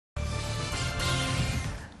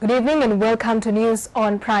Good evening and welcome to News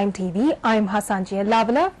on Prime TV. I'm Hassanjia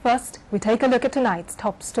Lavala. First, we take a look at tonight's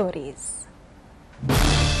top stories. The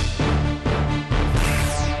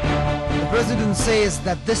President says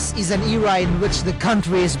that this is an era in which the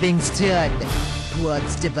country is being steered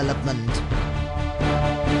towards development.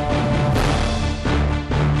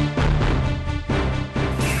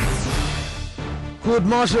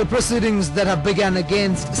 Court-martial proceedings that have begun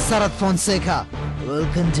against Sarath Fonseca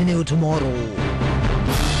will continue tomorrow.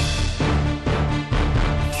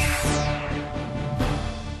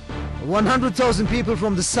 100,000 people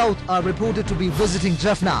from the south are reported to be visiting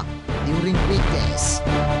Jaffna during weekdays.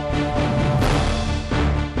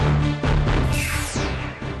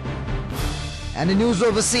 And in news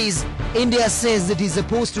overseas, India says it is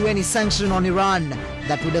opposed to any sanction on Iran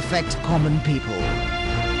that would affect common people.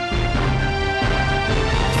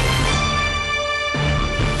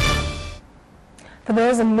 For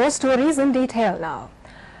those and more stories in detail now.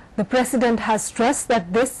 The President has stressed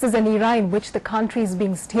that this is an era in which the country is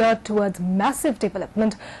being steered towards massive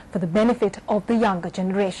development for the benefit of the younger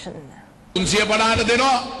generation. The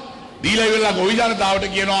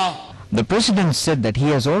President said that he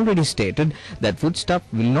has already stated that foodstuff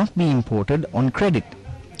will not be imported on credit.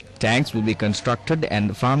 Tanks will be constructed and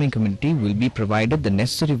the farming community will be provided the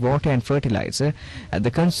necessary water and fertilizer at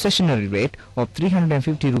the concessionary rate of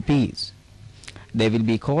 350 rupees. They will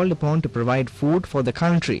be called upon to provide food for the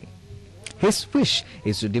country. His wish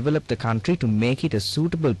is to develop the country to make it a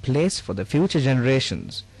suitable place for the future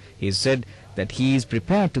generations. He said that he is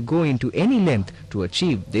prepared to go into any length to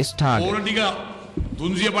achieve this target.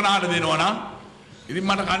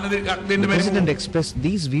 The President expressed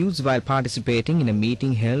these views while participating in a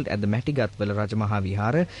meeting held at the Matigathwala Rajamaha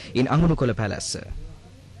Vihara in Angunukola Palace.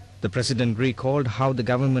 The President recalled how the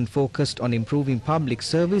government focused on improving public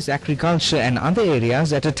service, agriculture and other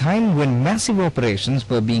areas at a time when massive operations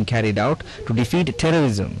were being carried out to defeat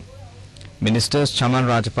terrorism. Ministers Chaman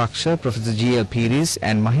Rajapaksa, Professor G.L. Piris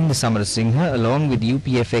and Mahinda Samarasinghe along with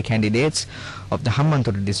UPFA candidates of the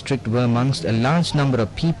Hambantota district were amongst a large number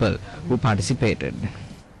of people who participated.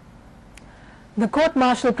 The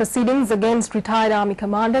court-martial proceedings against retired Army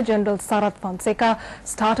Commander General Sarath Fonseca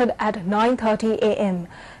started at 9:30 a.m.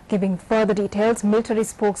 Giving further details, military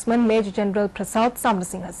spokesman Major General Prasad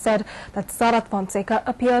Samrasinghe said that Sarath Fonseca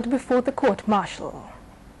appeared before the court-martial.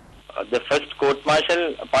 The first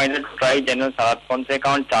court-martial appointed to try General Sarath Fonseca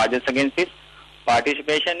on charges against his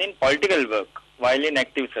participation in political work while in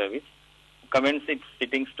active service commenced its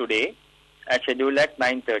sittings today as scheduled at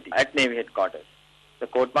 9:30 at Navy headquarters. The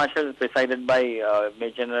court-martial is presided by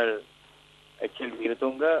Major General H.L.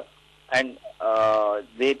 Veeratunga and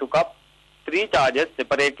they took up 3 charges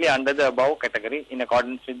separately under the above category in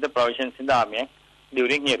accordance with the provisions in the Army Act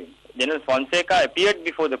during hearing. General Fonseca appeared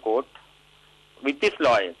before the court with his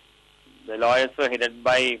lawyers. The lawyers were headed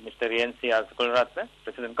by Mr. N.C. Asakularatne,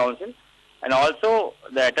 President Council, and also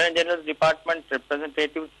the Attorney General's Department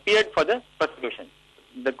representatives appeared for the prosecution.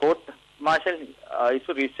 The court-martial is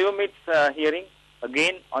to resume its hearing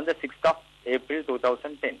again on the 6th of April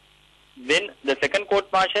 2010. Then the second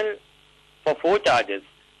court-martial for 4 charges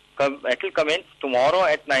it will commence tomorrow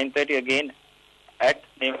at 9:30 again at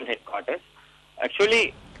Naval Headquarters.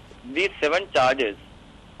 Actually, these 7 charges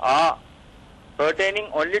are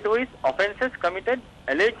pertaining only to his offences committed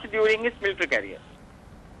alleged during his military career.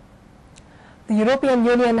 The European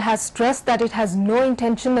Union has stressed that it has no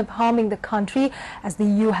intention of harming the country as the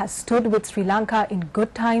EU has stood with Sri Lanka in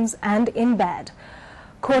good times and in bad.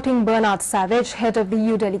 Quoting Bernard Savage, head of the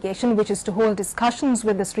EU delegation, which is to hold discussions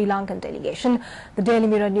with the Sri Lankan delegation, the Daily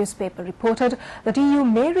Mirror newspaper reported that EU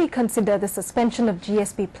may reconsider the suspension of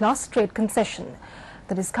GSP Plus trade concession.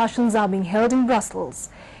 The discussions are being held in Brussels.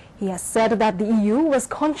 He has said that the EU was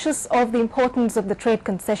conscious of the importance of the trade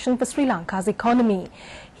concession for Sri Lanka's economy.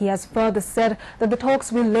 He has further said that the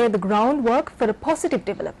talks will lay the groundwork for a positive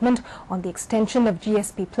development on the extension of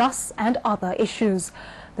GSP Plus and other issues.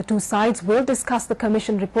 The 2 sides will discuss the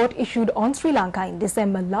Commission report issued on Sri Lanka in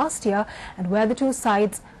December last year and where the 2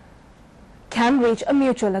 sides can reach a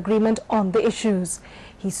mutual agreement on the issues.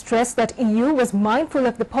 He stressed that EU was mindful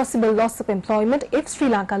of the possible loss of employment if Sri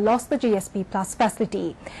Lanka lost the GSP Plus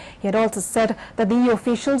facility. He had also said that the EU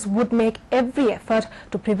officials would make every effort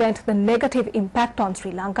to prevent the negative impact on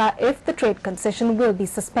Sri Lanka if the trade concession will be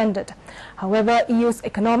suspended. However, EU's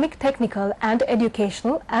economic, technical and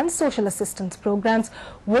educational and social assistance programs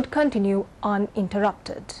would continue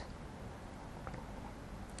uninterrupted.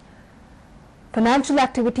 Financial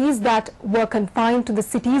activities that were confined to the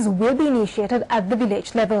cities will be initiated at the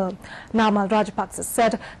village level. Namal Rajapaksa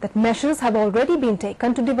said that measures have already been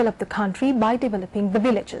taken to develop the country by developing the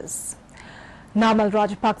villages. Namal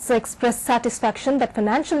Rajapaksa expressed satisfaction that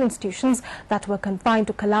financial institutions that were confined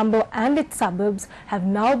to Colombo and its suburbs have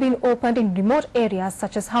now been opened in remote areas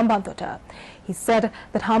such as Hambantota. He said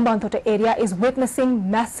that Hambantota area is witnessing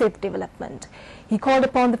massive development. He called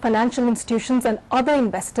upon the financial institutions and other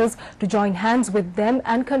investors to join hands with them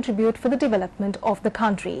and contribute for the development of the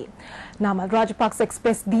country. Namal Rajapaksa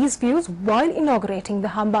expressed these views while inaugurating the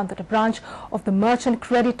Hambantota branch of the Merchant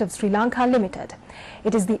Credit of Sri Lanka Limited.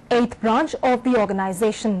 It is the 8th branch of the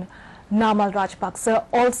organization. Namal Rajapaksa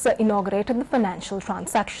also inaugurated the financial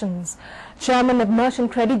transactions. Chairman of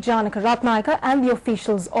Merchant Credit Janaka Ratnayaka and the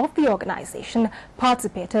officials of the organization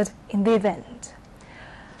participated in the event.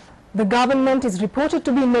 The government is reported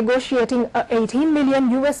to be negotiating a $18 million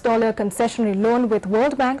concessionary loan with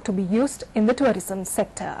World Bank to be used in the tourism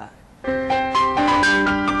sector.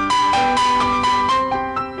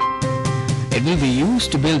 It will be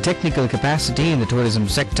used to build technical capacity in the tourism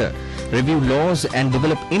sector, review laws and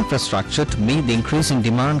develop infrastructure to meet the increasing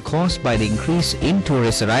demand caused by the increase in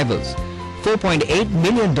tourist arrivals. $4.8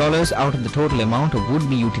 million out of the total amount would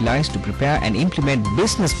be utilized to prepare and implement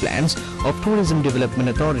business plans of Tourism Development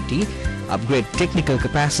Authority, upgrade technical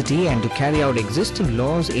capacity and to carry out existing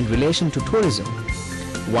laws in relation to tourism.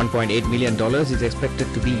 $1.8 million is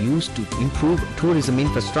expected to be used to improve tourism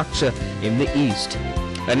infrastructure in the East.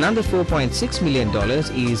 Another $4.6 million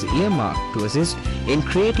is earmarked to assist in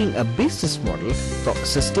creating a business model for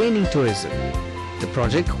sustaining tourism. The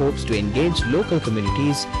project hopes to engage local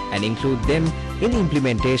communities and include them in the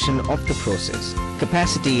implementation of the process.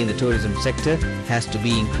 Capacity in the tourism sector has to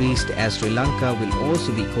be increased as Sri Lanka will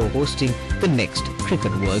also be co-hosting the next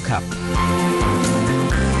Cricket World Cup.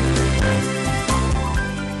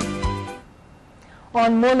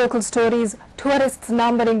 On more local stories, tourists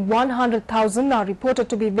numbering 100,000 are reported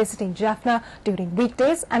to be visiting Jaffna during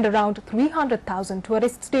weekdays and around 300,000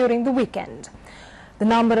 tourists during the weekend. The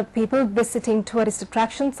number of people visiting tourist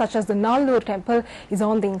attractions such as the Nallur temple is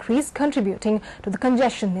on the increase, contributing to the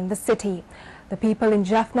congestion in the city. The people in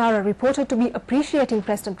Jaffna are reported to be appreciating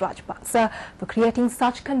President Rajapaksa for creating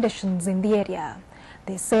such conditions in the area.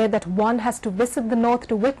 They say that one has to visit the north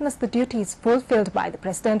to witness the duties fulfilled by the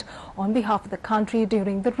President on behalf of the country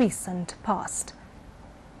during the recent past.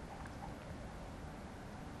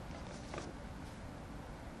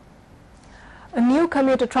 A new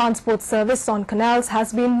commuter transport service on canals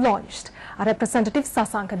has been launched. Our representative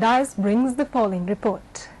Sasanka Dias brings the following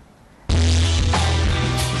report.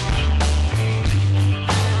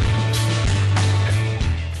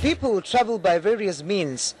 People travel by various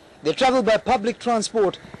means. They travel by public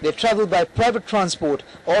transport, they travel by private transport,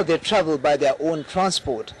 or they travel by their own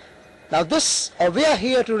transport. Now we are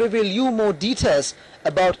here to reveal you more details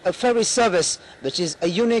about a ferry service which is a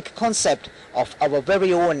unique concept of our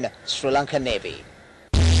very own Sri Lankan Navy.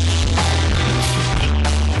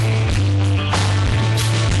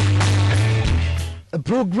 A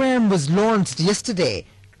program was launched yesterday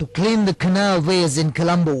to clean the canalways in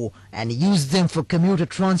Colombo and use them for commuter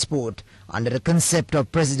transport under a concept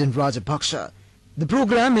of President Rajapaksa. The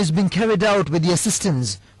program is being carried out with the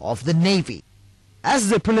assistance of the Navy. As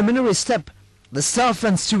the preliminary step, the staff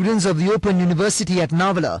and students of the Open University at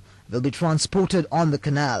Navala will be transported on the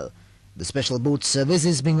canal. The special boat service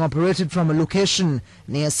is being operated from a location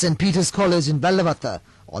near St. Peter's College in Vellavatta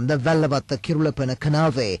on the Vellavatta-Kirulapana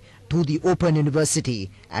Canalway to the Open University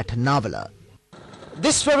at Navala.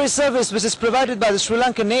 This ferry service, which is provided by the Sri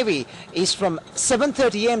Lankan Navy, is from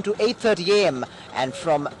 7:30 am to 8:30 am and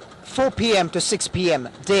from 4 p.m. to 6 p.m.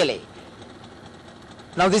 daily.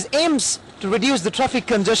 Now this aims to reduce the traffic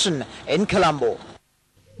congestion in Colombo.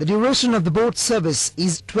 The duration of the boat service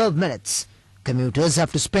is 12 minutes. Commuters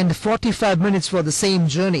have to spend 45 minutes for the same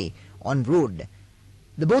journey on road.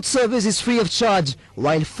 The boat service is free of charge,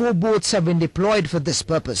 while 4 boats have been deployed for this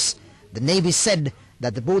purpose. The Navy said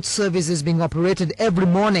that the boat service is being operated every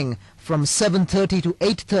morning from 7:30 to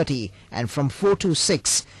 8:30 and from 4 to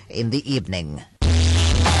 6 in the evening.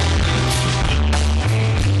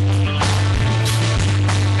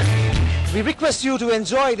 We request you to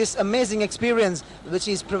enjoy this amazing experience which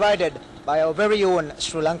is provided by our very own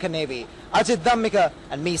Sri Lankan Navy. Ajit Dhammika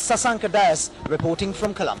and me, Sasanka Dias, reporting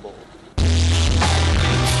from Colombo.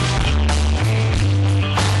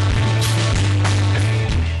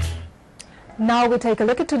 Now we take a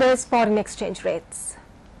look at today's foreign exchange rates.